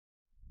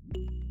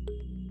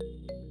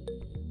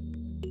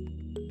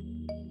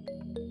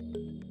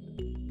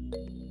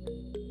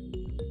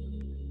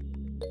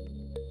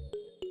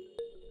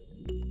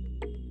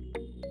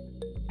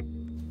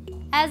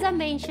as I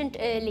mentioned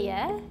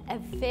earlier, a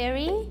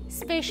very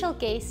special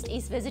guest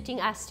is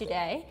visiting us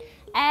today,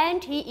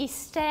 and he is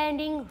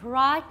standing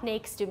right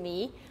next to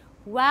me.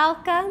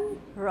 Welcome,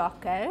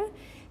 Rocco,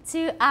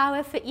 to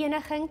our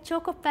Vereeniging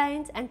Tjhoko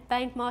Paint and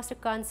Paintmaster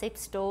Concept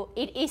store.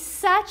 It is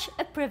such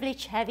a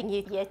privilege having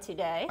you here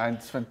today. And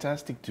it's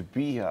fantastic to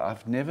be here.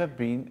 I've never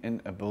been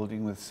in a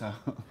building with so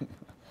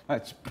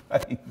much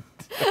paint.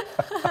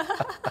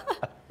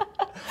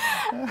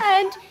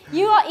 And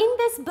you are in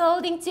this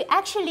building to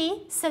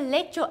actually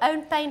select your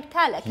own paint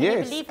color. Can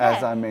you believe that?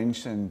 As I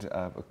mentioned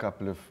a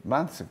couple of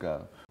months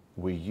ago,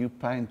 where you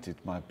painted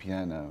my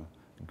piano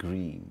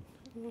green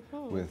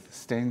with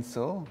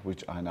stencil,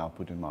 which I now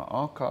put in my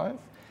archive,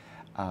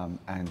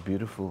 and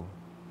beautiful,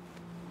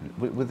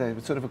 with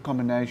a sort of a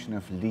combination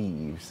of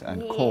leaves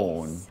and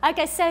corn.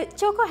 Okay, so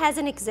Tjhoko has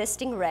an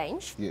existing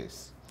range.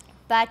 Yes.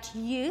 But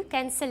you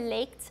can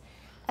select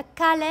a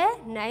color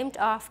named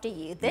after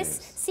you.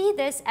 See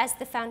this as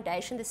the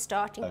foundation, the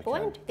starting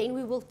point. Then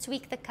we will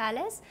tweak the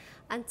colors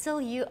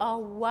until you are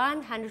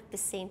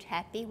 100%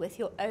 happy with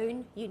your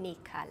own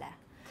unique color.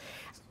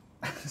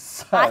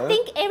 So, I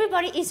think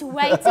everybody is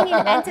waiting in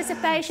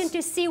anticipation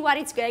to see what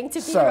it's going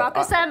to be,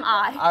 Rocco, so am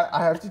I.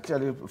 I have to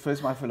tell you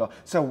first my philosophy.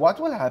 So what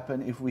will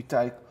happen if we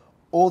take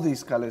all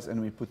these colors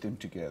and we put them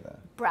together?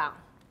 Brown.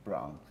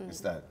 Brown, is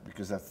that,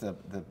 because that's the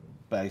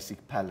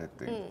basic palette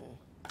thing.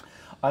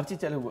 I have to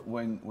tell you,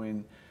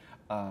 when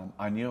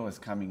I knew I was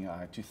coming, I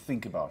had to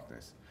think about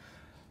this.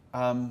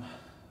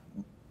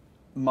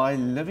 My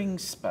living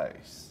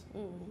space,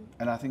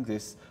 and I think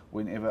this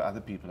whenever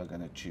other people are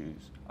going to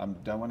choose, I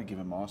don't want to give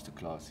a master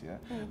class here,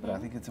 but I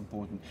think it's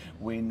important.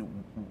 When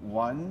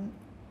one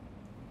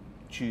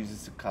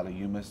chooses a color,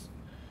 you must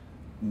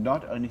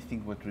not only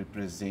think what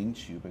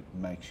represents you, but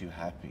makes you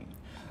happy.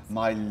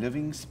 My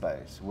living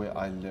space, where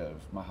I live,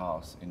 my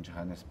house in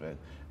Johannesburg,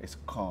 is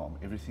calm.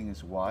 Everything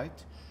is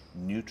white,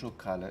 neutral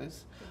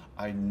colors.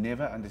 I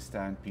never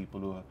understand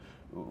people who are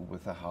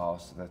with a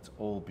house that's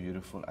all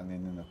beautiful and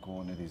then in the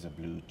corner there's a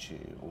blue chair,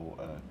 or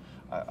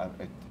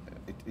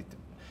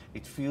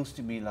it feels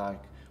to me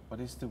like, what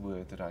is the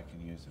word that I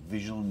can use?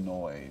 Visual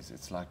noise.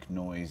 It's like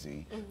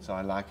noisy. So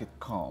I like it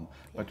calm.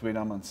 But when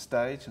I'm on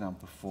stage and I'm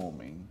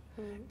performing,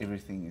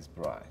 everything is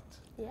bright.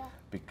 Yeah.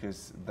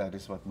 Because that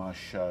is what my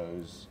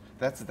shows,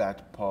 that's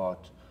that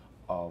part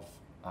of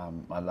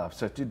my life.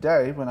 So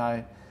today when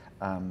I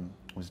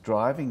was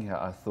driving here,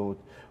 I thought,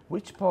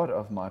 which part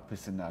of my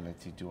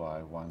personality do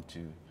I want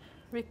to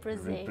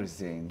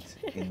represent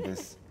in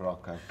this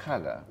Rocco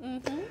color?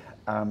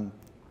 And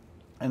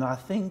I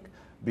think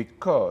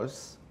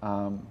because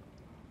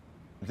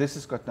this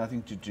has got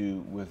nothing to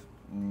do with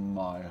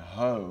my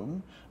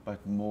home,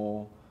 but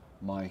more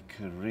my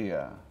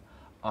career,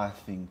 I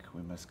think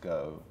we must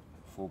go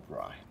for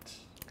bright.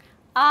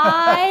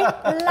 I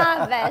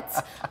love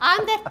it.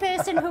 I'm that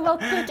person who will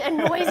put a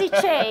noisy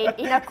chair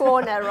in a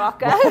corner,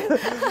 Rocco.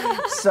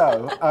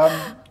 So,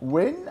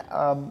 when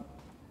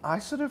I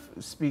sort of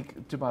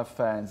speak to my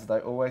fans, they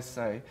always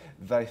say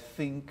they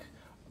think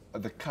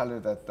the color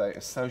that they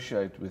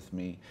associate with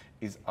me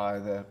is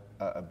either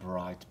a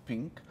bright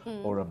pink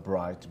or a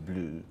bright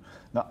blue.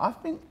 Now,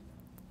 I've been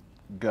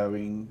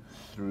going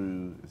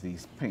through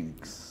these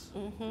pinks.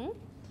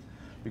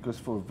 Because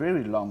for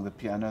very long, the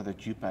piano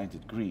that you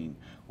painted green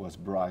was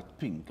bright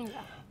pink.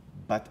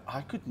 But I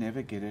could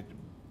never get it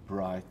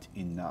bright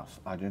enough.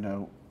 I don't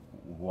know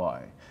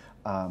why.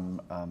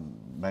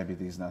 Maybe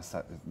there's not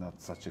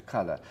such a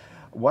color.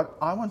 What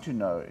I want to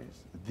know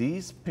is,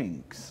 these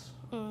pinks,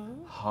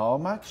 how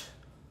much,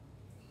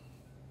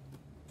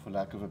 for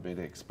lack of a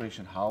better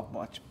expression, how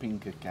much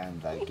pinker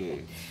can they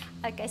get?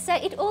 Okay, so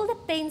it all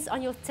depends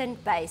on your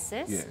tint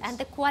basis and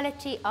the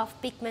quality of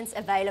pigments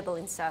available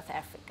in South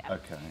Africa.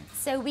 Okay.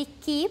 So we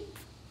keep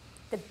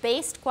the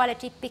best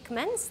quality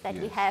pigments that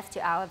we have to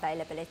our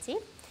availability.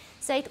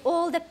 So it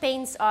all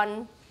depends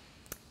on,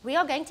 we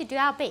are going to do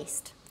our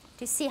best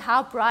to see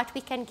how bright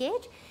we can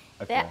get.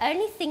 The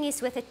only thing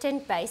is, with a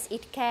tint base,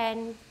 it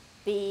can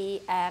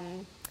be,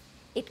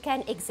 it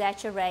can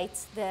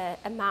exaggerate the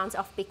amount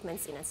of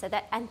pigments in it. So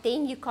that, and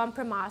then you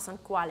compromise on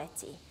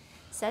quality.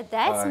 So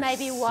that's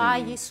maybe why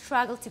you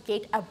struggle to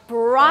get a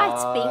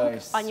bright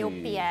pink on your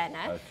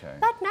piano.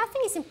 But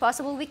nothing is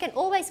impossible. We can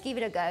always give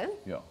it a go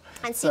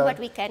and see what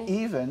we can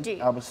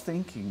do. I was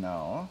thinking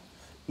now,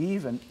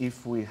 even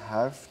if we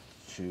have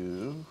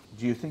to,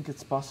 do you think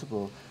it's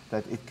possible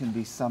that it can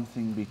be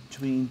something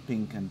between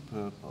pink and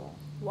purple?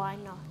 Why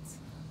not?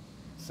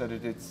 So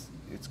that it's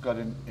got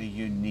a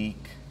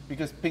unique,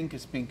 because pink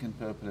is pink and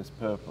purple is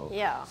purple.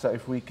 Yeah. So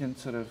if we can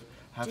sort of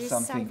have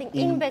something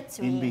in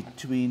between. In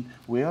between.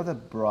 Where are the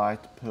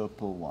bright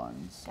purple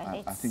ones? So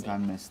I think I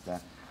missed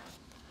that.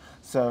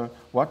 So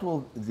what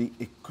will the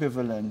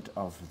equivalent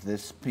of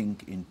this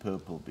pink in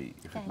purple be,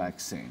 if it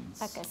makes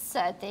sense? Okay,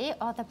 so there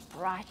are the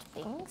bright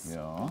things.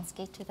 Yeah. Let's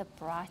get to the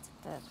bright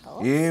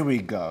purple. Here we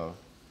go.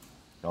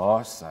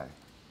 Daar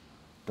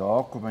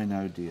kom hy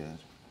nou deur.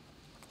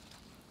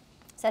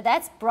 So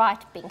that's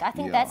bright pink. I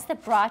think Yeah. that's the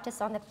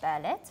brightest on the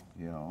palette.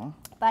 Yeah.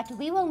 But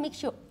we will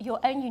mix your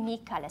own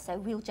unique color. So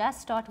we'll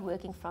just start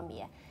working from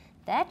here.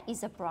 That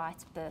is a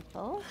bright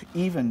purple.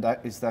 Even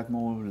that, is that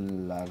more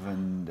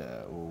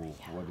lavender or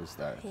what is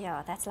that?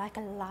 Yeah, that's like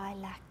a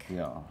lilac.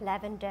 Yeah.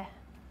 Lavender.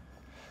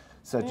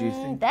 So do you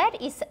think?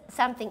 That is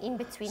something in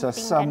between So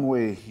pink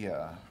somewhere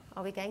here.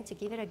 Are we going to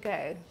give it a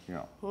go?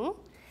 Yeah. Hmm?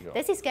 Yeah.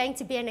 This is going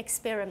to be an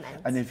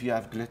experiment. And if you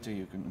have glitter,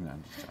 you can. No,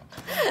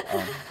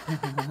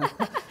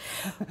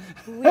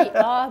 We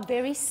are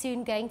very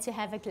soon going to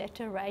have a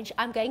glitter range.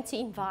 I'm going to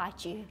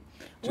invite you.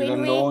 To the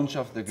launch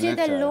of the glitter.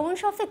 To the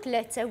launch of the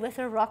glitter with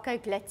a Rocco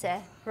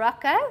glitter.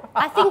 Rocco,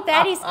 I think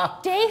that is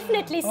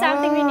definitely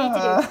something we need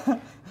to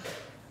do.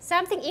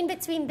 Something in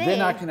between there.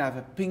 Then I can have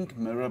a pink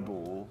mirror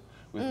ball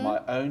with my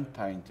own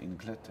paint in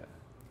glitter.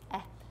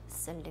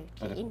 Absolutely.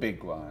 But a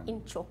big one.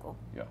 In Tjhoko.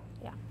 Yeah.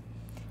 Yeah.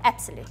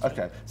 Absolutely.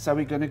 Okay, so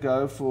we're going to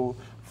go for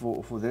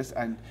this,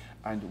 and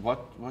what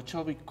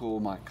shall we call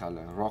my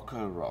color?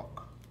 Rocco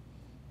Rock.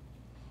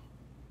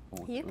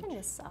 Or You can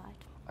decide.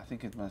 I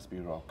think it must be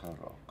Rocco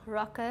Rock.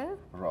 Rocco.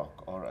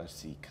 Rock,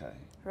 R-O-C-K.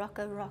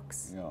 Rocco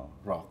rocks. Yeah,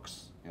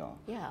 rocks. Yeah.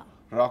 Yeah.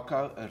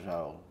 Rocco a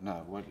roll.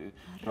 No, what is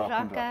rock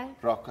and roll? Rocco.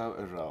 Rocco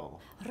a roll.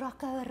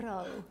 Rocco a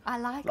roll. I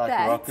like Like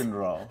that. rock and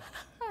roll.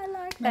 I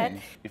like that.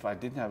 If I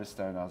didn't have a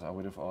stone house, I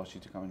would have asked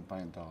you to come and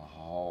paint the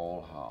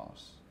whole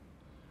house.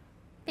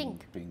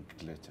 Pink. Pink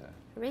glitter.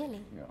 Really?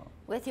 Yeah.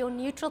 With your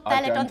neutral I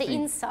palette don't on the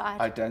think-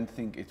 inside. I don't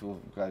think it will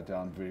go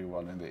down very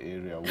well in the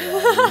area where I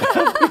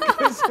live,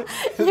 because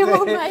You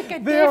will make a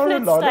there are a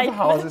definite lot statement. of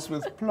houses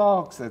with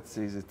plaques that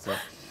says it's a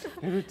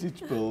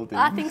heritage building.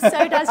 I think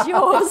so does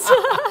yours.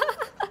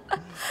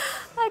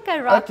 Okay,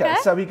 Rocco. Okay,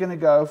 so we're going to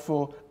go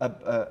for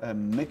a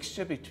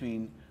mixture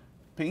between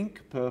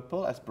pink,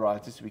 purple, as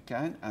bright as we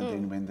can, and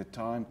then when the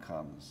time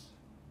comes,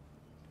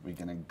 we're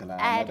going to glam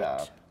Add it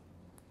up.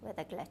 with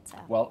a glitter.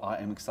 Well, I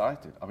am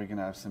excited. Are we going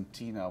to have some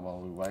tea now while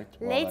we wait?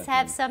 Let's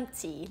have some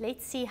tea.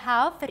 Let's see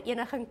how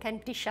Vereeniging can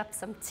dish up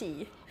some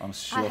tea. I'm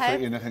sure I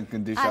hope- Vereeniging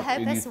can dish I up hope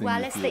anything as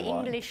well if as you the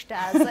want. English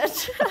does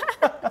it.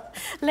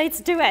 Let's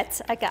do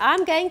it. Okay,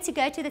 I'm going to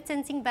go to the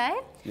tinting bay.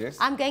 Yes.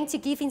 I'm going to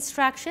give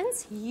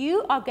instructions.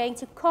 You are going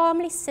to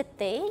calmly sit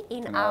there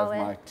in Can I our...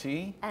 have my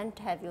tea? and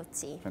have your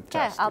tea.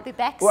 Fantastic. Okay, I'll be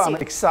back Well, soon.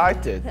 I'm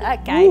excited.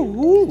 Okay.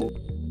 Woo-hoo.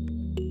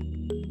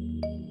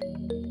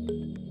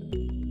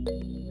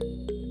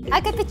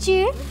 Okay,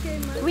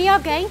 Pachu, we are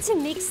going to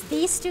mix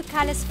these two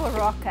colors for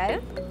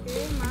Rocco.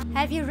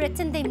 Have you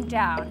written them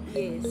down?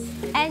 Yes.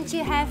 And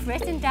you have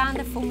written down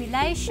the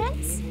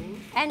formulations.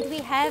 And we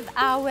have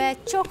our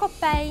Tjhoko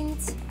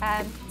Paint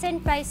tin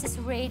bases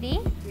ready.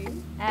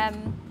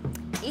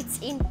 It's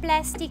in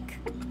plastic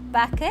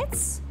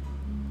buckets,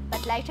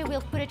 but later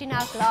we'll put it in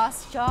our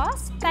glass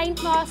jars.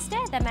 Paint Master,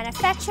 the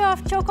manufacturer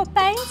of Tjhoko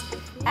Paint.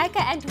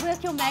 Okay, and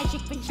work your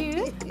magic,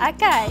 Pachu.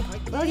 Okay,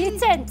 will you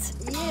tint?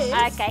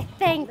 Yes. Okay,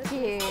 thank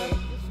you.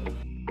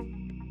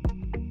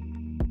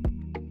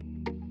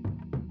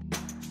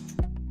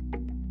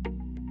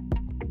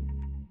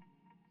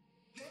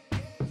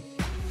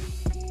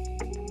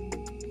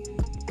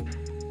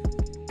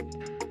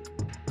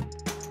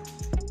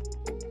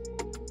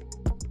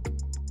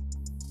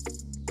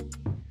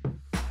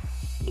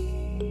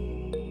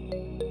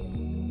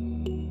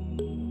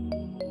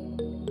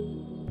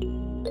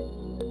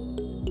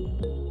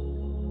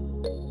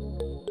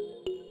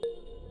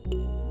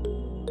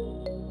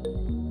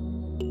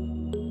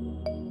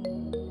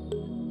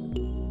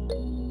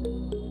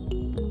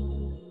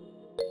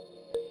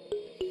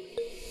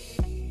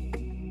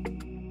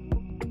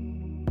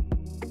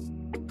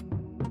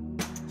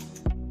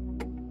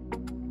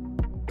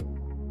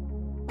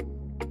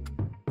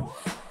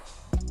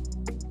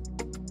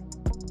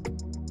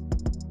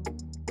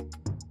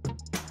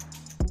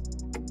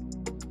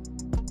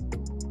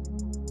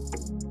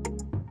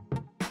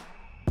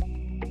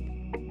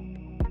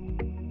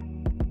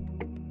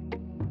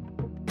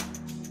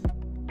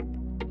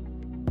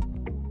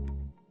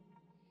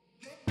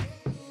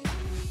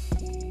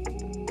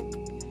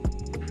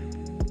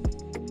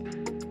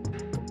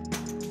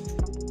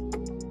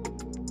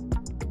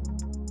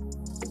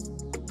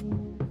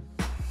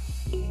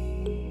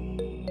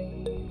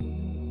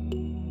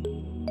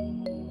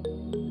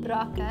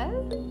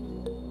 Rocco,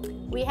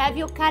 we have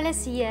your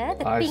colors here,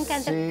 the pink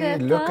and the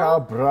purple. Look how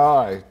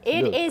bright.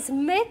 It is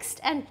mixed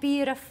and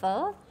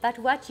beautiful, but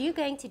what you're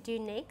going to do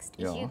next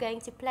is Yeah. you're going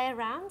to play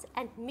around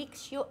and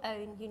mix your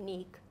own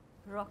unique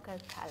Rocco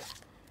color.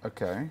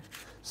 Okay,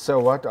 so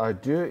what I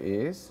do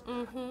is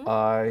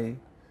I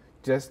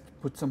just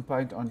put some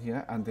paint on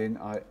here and then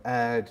I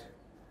add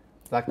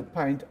like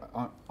paint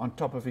on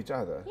top of each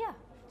other. Yeah,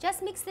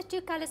 just mix the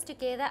two colors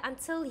together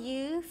until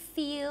you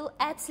feel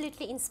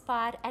absolutely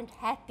inspired and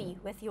happy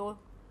with your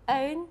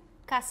own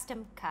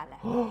custom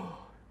color.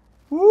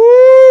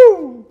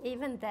 Woo!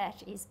 Even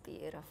that is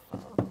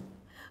beautiful.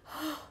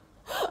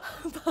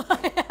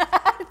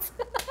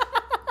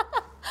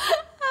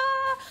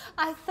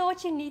 I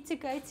thought you need to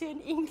go to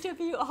an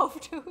interview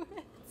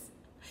afterwards.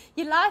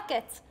 You like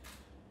it?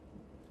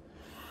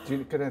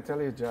 Can I tell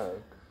you a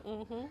joke?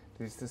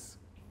 There's this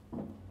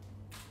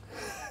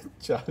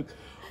joke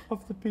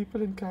of the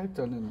people in Cape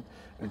Town,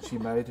 and she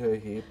made her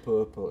hair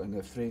purple, and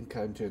her friend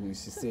came to her and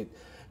she said,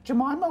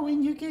 Jemima,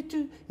 when you get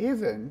to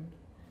heaven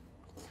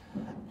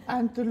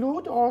and the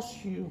Lord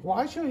asks you,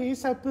 why is your hair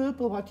so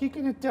purple, what are you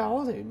going to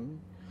tell him?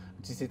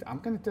 And she said, I'm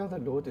going to tell the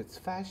Lord it's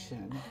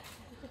fashion.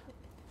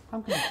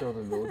 I'm going to tell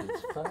the Lord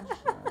it's fashion.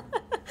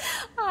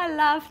 I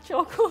love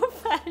Tjhoko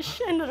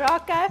fashion,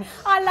 Rocco.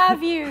 I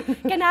love you.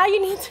 Okay, now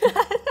you need to...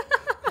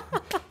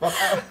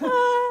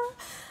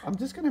 I'm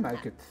just going to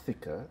make it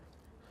thicker.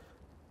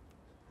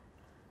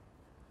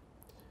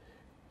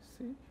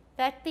 See?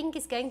 That pink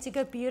is going to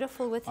go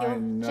beautiful with your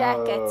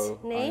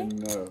jacket, ne? I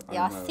know.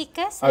 Yeah,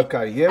 thicker. So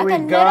okay, here we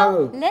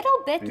go.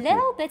 Little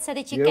bit, so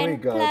that you can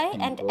play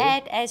and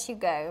add as you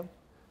go.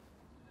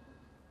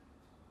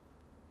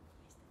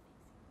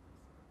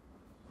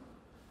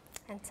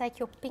 And take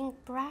your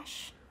pink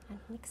brush and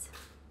mix.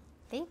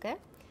 There you go.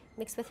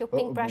 Mix with your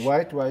pink brush.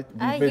 Wait.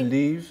 We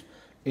believe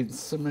in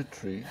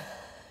symmetry.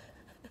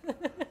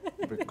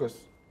 Because...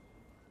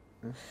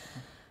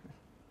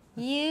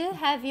 You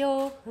have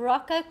your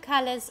Rocco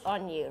colours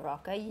on you,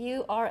 Rocco.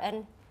 You are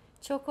an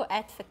Tjhoko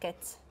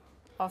advocate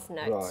of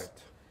note.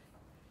 Right.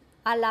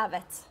 I love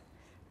it.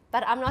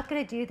 But I'm not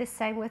going to do the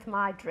same with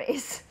my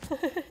dress.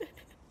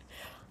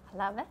 I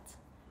love it.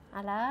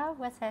 I love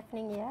what's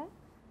happening here.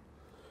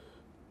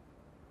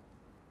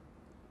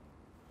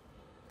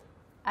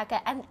 Okay,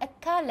 and a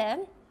colour,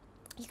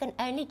 you can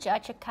only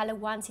judge a colour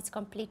once it's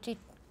completely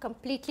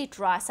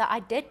dry. So I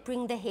did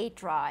bring the hair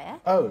dryer.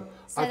 Oh,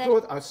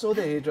 so I saw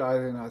the hair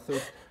dryer and I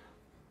thought,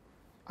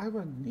 I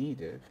won't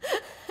need it.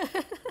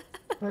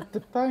 But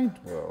the paint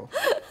will.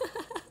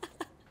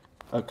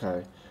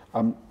 Okay.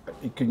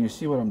 Can you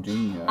see what I'm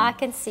doing here? I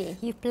can see.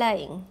 You're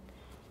playing.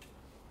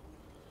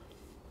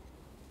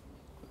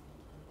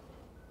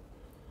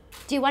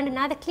 Do you want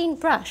another clean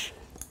brush?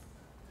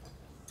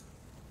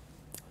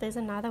 There's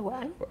another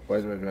one.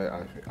 Wait.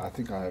 I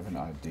think I have an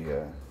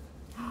idea.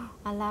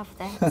 I love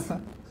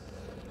that.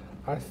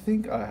 I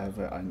think I have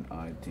an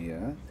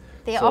idea.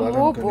 There are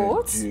more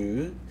boards. What I'm going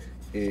to do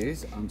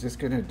is, I'm just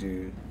going to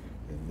do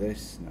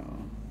this now.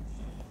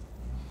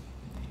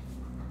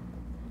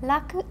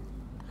 Like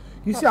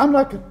you see, I'm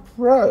like a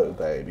pro,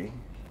 baby.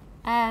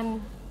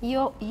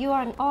 You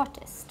are an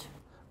artist.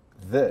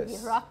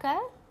 This.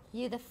 Rocco,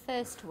 you're the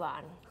first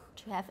one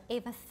to have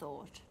ever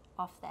thought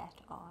of that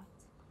art.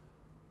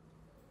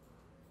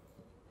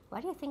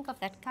 What do you think of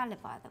that colour,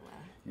 by the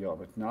way? Yeah,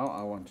 but now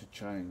I want to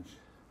change.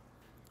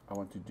 I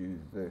want to do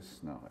this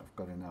now. I've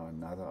got to know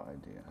another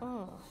idea.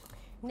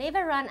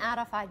 Never run out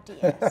of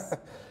ideas.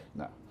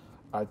 No,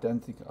 I don't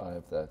think I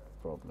have that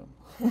problem.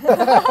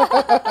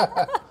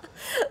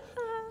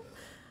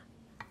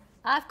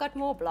 I've got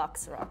more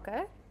blocks,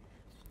 Rocco.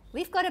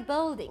 We've got a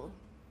building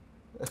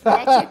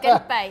that you can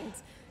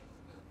paint.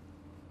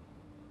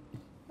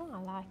 Oh,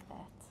 I like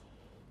that.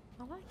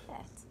 I like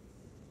that.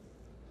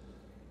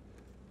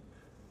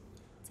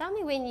 Tell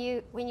me when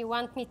you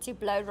want me to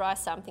blow dry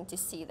something to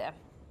see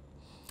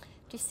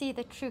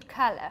the true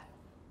colour.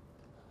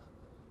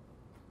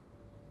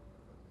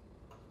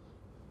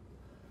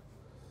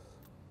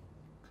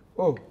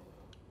 Oh,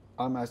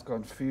 I'm as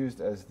confused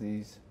as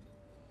these.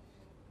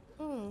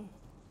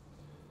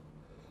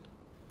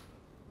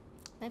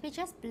 Maybe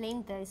just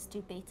blend those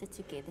two better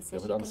together. So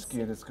yeah, but I'm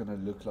scared it's going to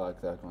look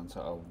like that one,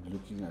 so I'm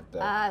looking at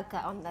that. Ah, okay,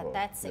 on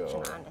that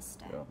section, yeah, I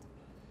understand. Yeah.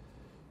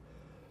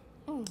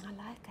 I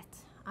like it.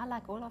 I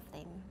like all of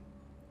them.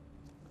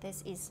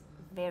 This is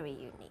very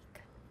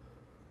unique.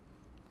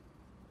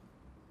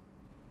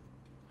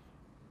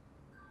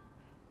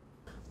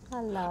 I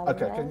love it.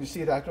 Okay, can you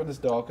see that one is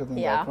darker than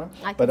that one?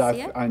 I can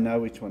see it. I know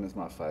which one is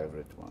my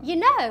favourite one. You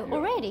know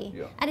already?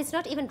 Yeah. And it's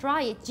not even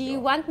dry yet. Do you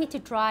want me to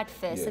dry it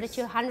first so that Yes.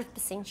 you're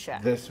 100% sure?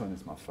 This one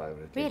is my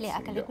favourite. Really? Let's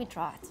see, Okay, let me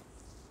try it.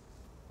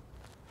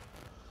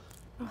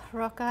 Oh,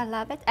 Rocco, I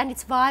love it. And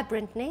it's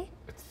vibrant, ne?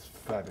 It's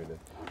fabulous.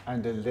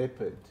 And the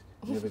leopard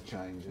never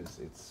changes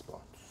its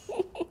spots.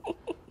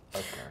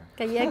 Okay.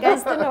 Okay, here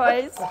goes the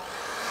noise.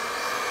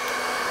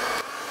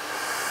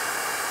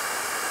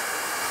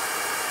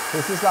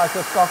 This is like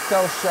a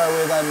cocktail show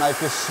where they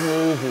make a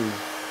smoothie.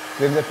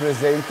 Then the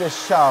presenter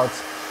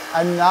shouts,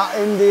 and now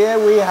in there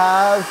we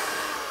have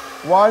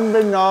one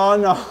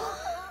banana.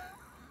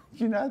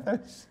 You know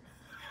those?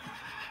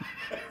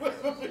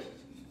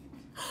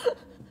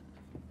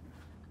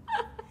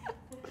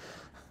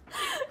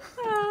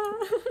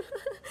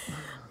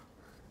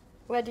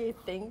 What do you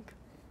think?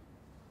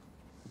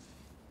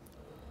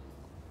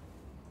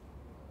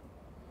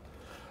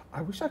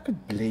 I wish I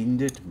could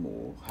blend it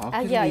more. How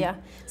can Yeah.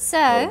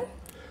 So,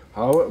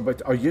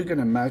 But are you going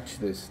to match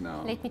this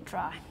now? let me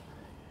try.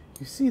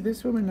 You see,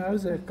 this woman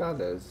knows her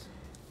colours.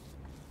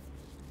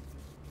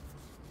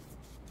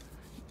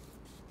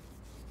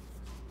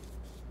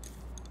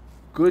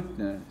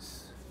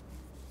 Goodness.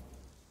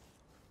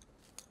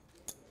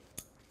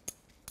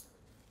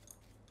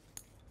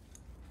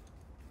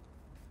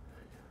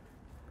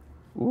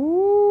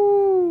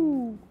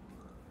 Ooh.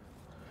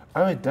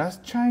 Oh, it does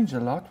change a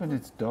lot when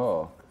it's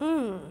dark.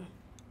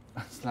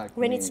 It's like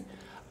When me. it's-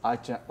 I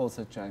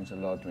also change a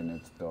lot when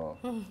it's dark.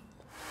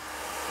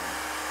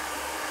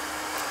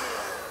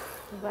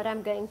 What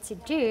I'm going to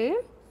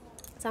do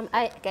is I'm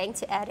going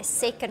to add a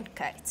second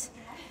coat.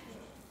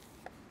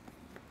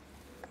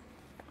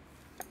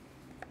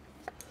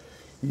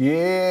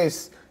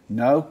 Yes,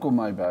 nou kom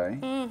hy by.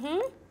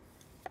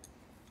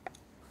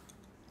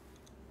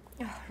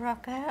 Oh,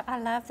 Rocco, I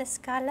love this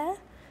color.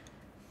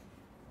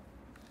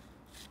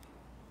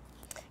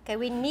 Okay,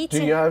 we need Do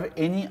to... you have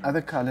any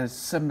other colors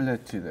similar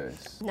to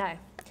this? No.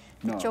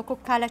 No. The Tjhoko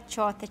color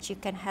chart that you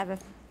can have a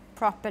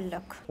proper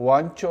look.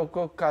 One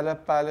Tjhoko color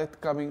palette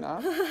coming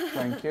up.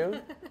 Thank you.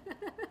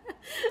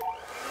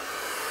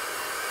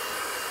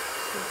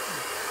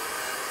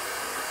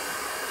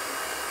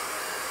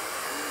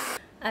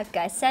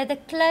 Okay, so the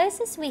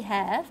closest we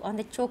have on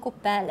the Tjhoko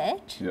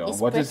palette Yeah. is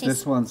What is Pretty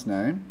this one's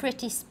name?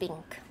 Pretty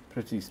Spink.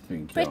 Pretty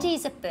Spink. Pretty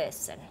is a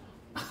person.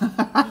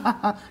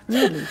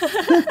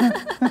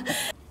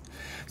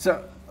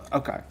 So,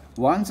 okay.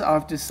 Once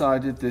I've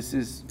decided this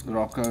is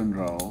Rocco and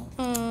Roll,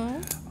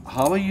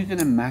 how are you going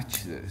to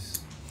match this?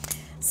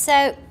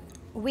 So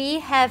we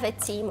have a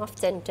team of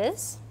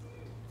tinters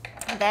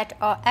that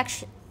are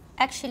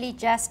actually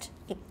just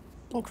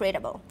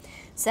incredible.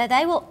 So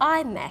they will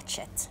eye match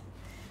it.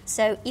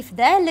 So if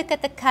they look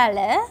at the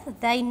color,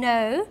 they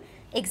know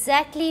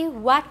exactly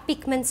what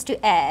pigments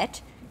to add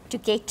to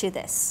get to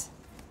this.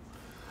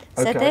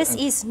 So Okay, this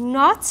and- is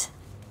not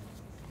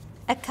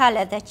a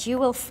color that you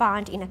will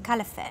find in a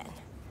color fan.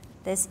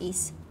 This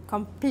is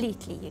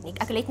completely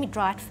unique. Okay, let me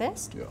dry it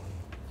first. Yeah.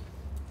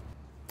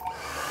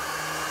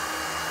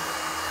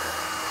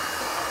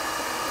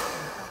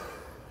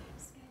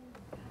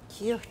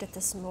 Cute, dit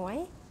is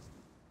mooi.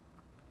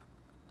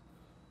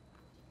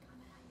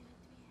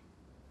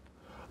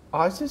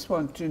 I just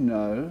want to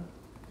know,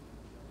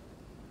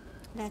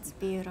 That's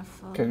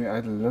beautiful. can we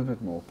add a little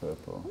bit more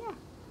purple? Yeah.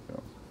 Yeah.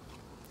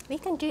 We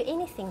can do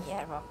anything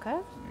here,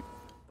 Rocco.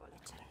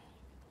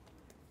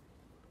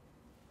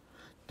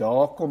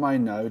 Daar kom hy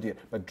nou deur,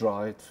 but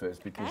dry it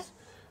first because...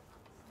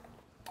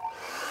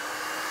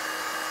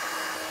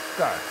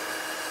 Okay.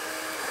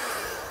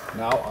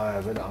 Now I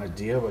have an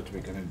idea what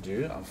we're going to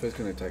do. I'm first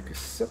going to take a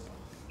sip.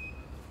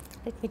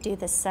 Let me do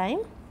the same.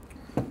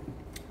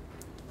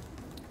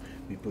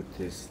 We put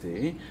this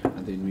there,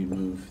 and then we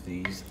move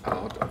these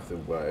out of the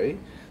way.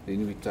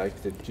 Then we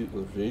take the two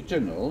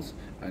originals,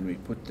 and we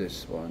put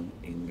this one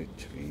in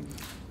between.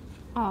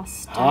 Oh,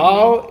 stunning.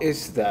 How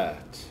is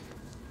that?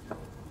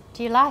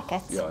 Do you like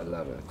it? Yeah, I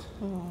love it.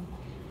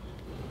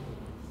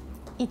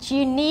 It's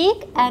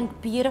unique and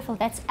beautiful.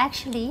 That's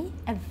actually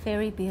a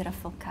very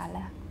beautiful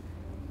color.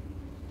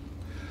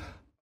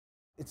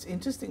 It's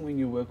interesting when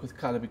you work with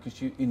color because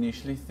you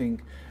initially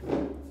think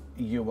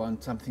you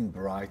want something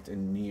bright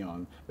and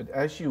neon, but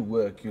as you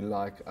work, you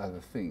like other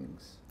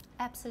things.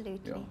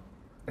 Absolutely. Yeah.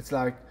 It's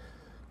like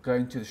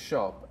going to the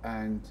shop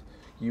and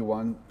you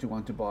want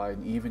to buy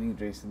an evening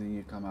dress and then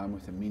you come home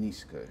with a mini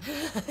skirt.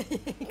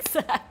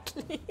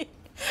 Exactly.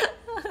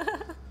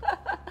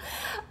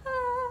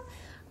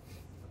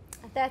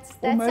 That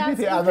Or maybe sounds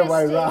the other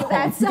way interesting. round.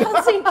 That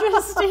sounds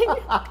interesting.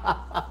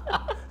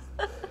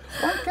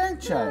 One can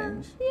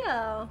change.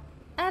 Yeah,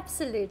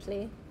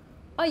 absolutely.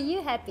 Are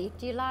you happy?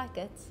 Do you like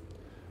it?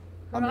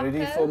 I'm ready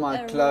Rocco for my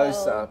and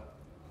close-up.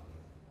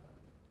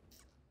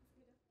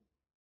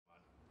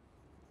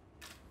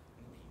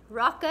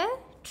 Rocco,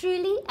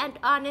 truly and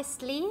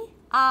honestly,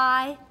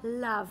 I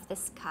love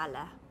this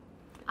color.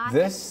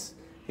 This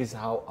is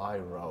how I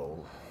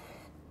roll.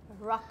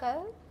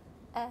 Rocco,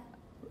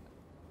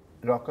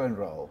 Rocco and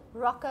roll.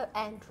 Rocco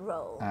and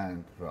roll.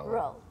 And roll.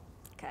 Roll.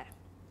 Okay.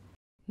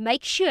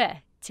 Make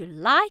sure to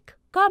like,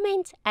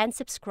 comment and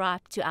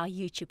subscribe to our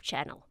YouTube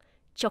channel,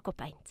 Tjhoko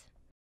Paint.